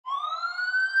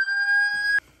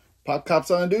Pop Cops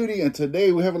on duty, and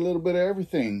today we have a little bit of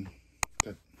everything.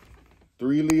 Got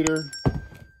 3 liter,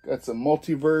 got some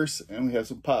multiverse, and we have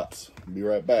some pops. Be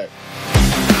right back.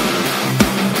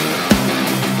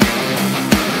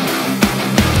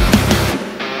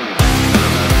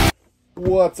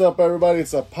 What's up, everybody?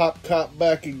 It's a Pop Cop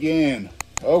back again.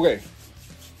 Okay,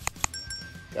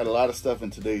 got a lot of stuff in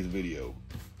today's video.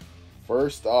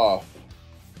 First off,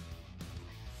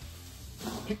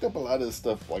 picked up a lot of this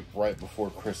stuff like right before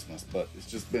Christmas, but it's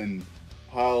just been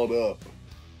piled up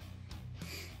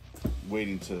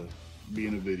waiting to be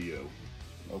in a video.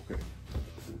 Okay,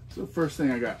 so the first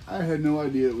thing I got, I had no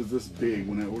idea it was this big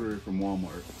when I ordered it from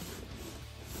Walmart.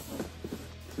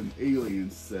 It's an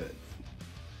alien set.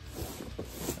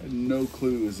 I had no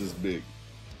clue it was this big.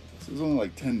 This was only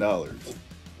like $10.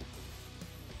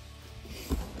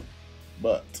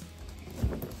 But I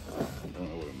don't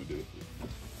know what I'm gonna do with it.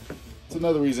 It's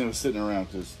another reason it was sitting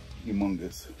around, because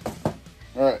humongous.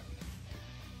 Alright.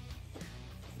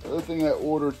 The other thing I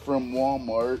ordered from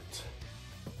Walmart,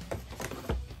 I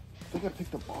think I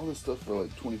picked up all this stuff for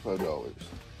like $25.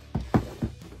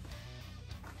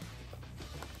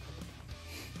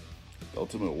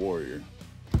 Ultimate Warrior.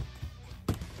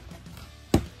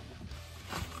 The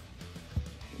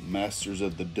Masters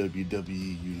of the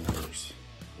WWE Universe.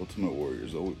 Ultimate Warrior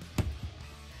is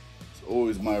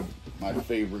always my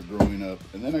favorite growing up.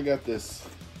 And then I got this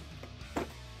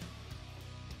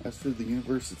Master of the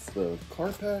Universe. It's the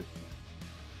car pack,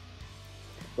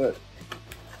 but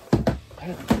I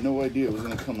had no idea it was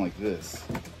gonna come like this.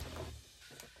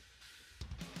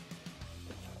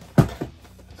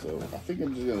 So I think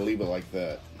I'm just gonna leave it like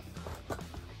that.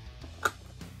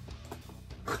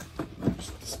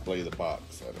 Just display the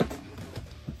box.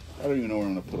 I don't even know where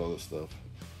I'm gonna put all this stuff.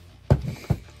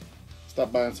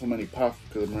 Stop buying so many pops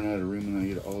because I'm running out of room and I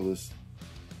need all this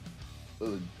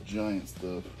other giant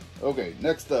stuff. Okay,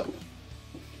 next up,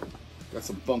 got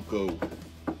some Funko.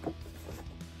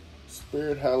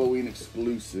 Spirit Halloween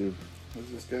exclusive.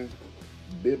 What's this guy?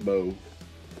 Bibbo.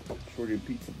 Shorty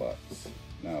Pizza Box.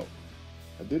 Now,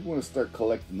 I did want to start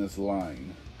collecting this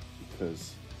line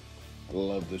because I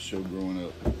loved this show growing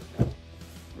up,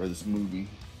 or this movie.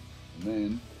 And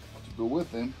then, to go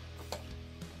with him,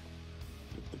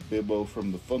 Bibbo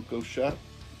from the Funko shop.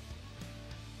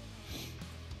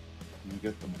 And we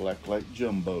got the Blacklight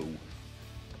Jumbo. I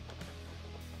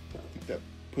think that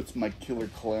puts my Killer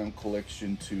Clown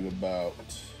collection to about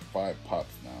 5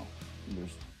 pops now. And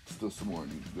there's still some more I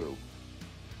need to go.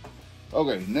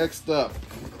 Okay, next up,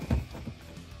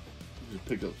 just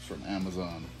pickups from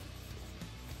Amazon.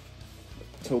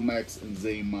 Tomax and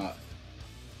Zaymot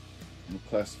in the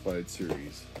Classified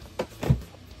series.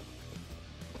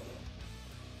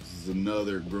 Is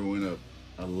another growing up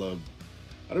I loved.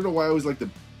 I don't know why I always liked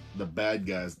the bad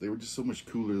guys. They were just so much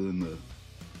cooler than the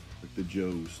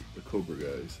Joes, the Cobra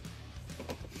guys.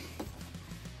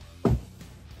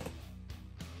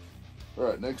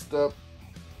 Alright, next up,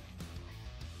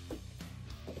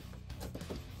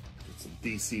 it's a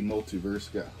DC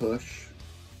Multiverse. Got Hush.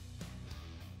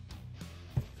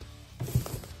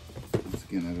 Once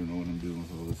again, I don't know what I'm doing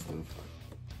with all this stuff.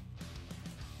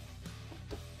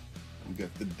 We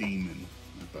got the Demon.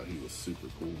 I thought he was super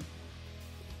cool.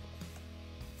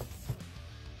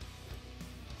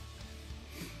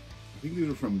 I think these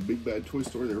are from Big Bad Toy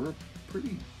Store. They were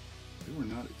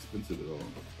not expensive at all.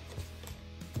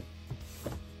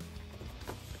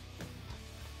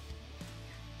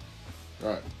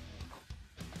 Alright.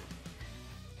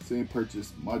 Same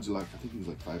purchase, Modulac. I think it was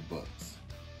like $5.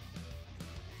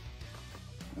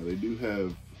 Now they do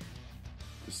have,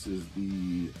 this is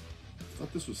the, I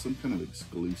thought this was some kind of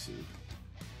exclusive.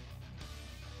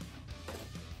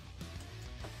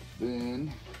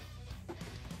 Then,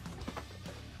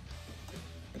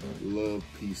 love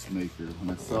Peacemaker.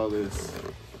 When I saw this,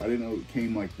 I didn't know it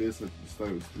came like this. I just thought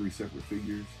it was 3 separate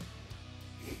figures.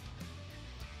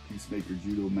 Peacemaker,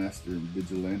 Judo Master, and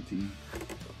Vigilante.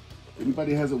 If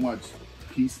anybody hasn't watched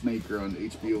Peacemaker on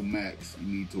HBO Max, you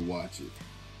need to watch it.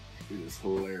 It is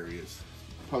hilarious.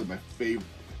 Probably my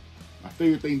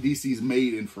favorite thing DC's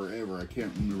made in forever. I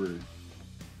can't remember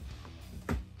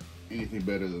anything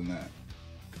better than that.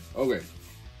 Okay,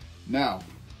 now,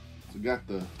 so we got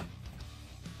the,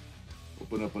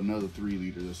 open up another 3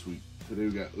 liter this week. Today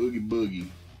we got Oogie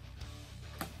Boogie.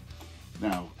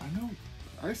 Now, I know,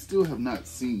 I still have not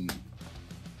seen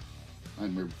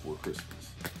Nightmare Before Christmas.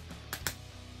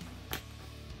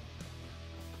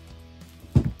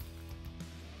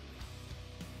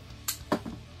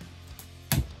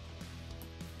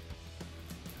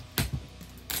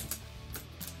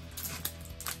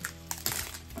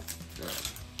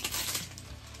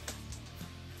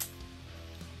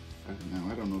 Now,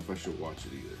 I don't know if I should watch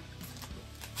it either.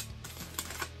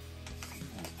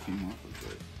 It came off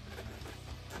of it.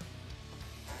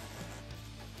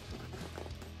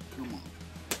 Come on.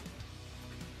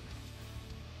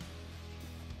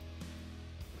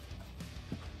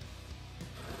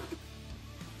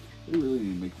 They really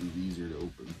need to make these easier to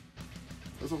open.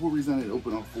 That's the whole reason I didn't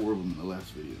open all 4 of them in the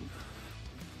last video.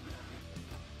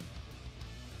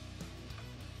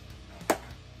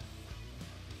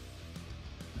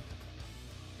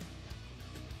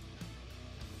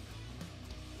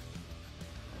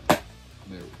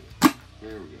 There we go.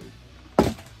 There we go.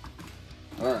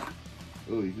 All right.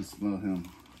 Oh, you can smell him.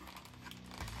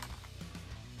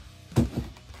 I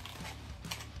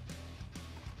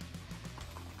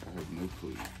have no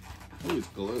clue. Oh, it's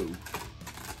glow.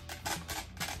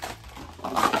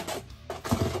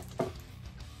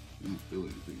 Didn't feel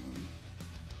anything on him.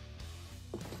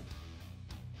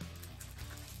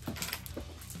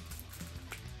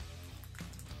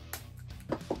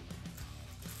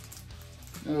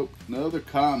 Nope, another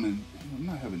common. I'm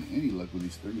not having any luck with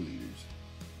these 3 liters.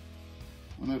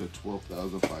 One out of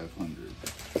 12,500.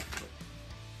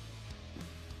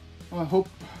 Well, I hope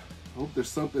there's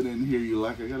something in here you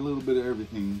like. I got a little bit of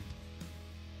everything.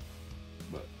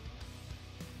 But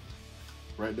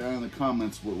write down in the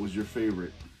comments what was your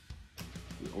favorite.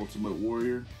 The Ultimate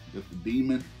Warrior, got the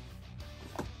Demon,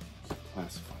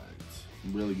 Classifieds.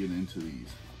 I'm really getting into these.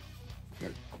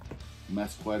 Got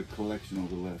amassed quite a collection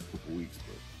over the last couple weeks,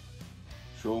 but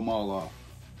show them all off.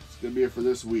 It's gonna be it for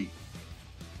this week.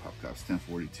 Popcops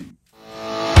 1042.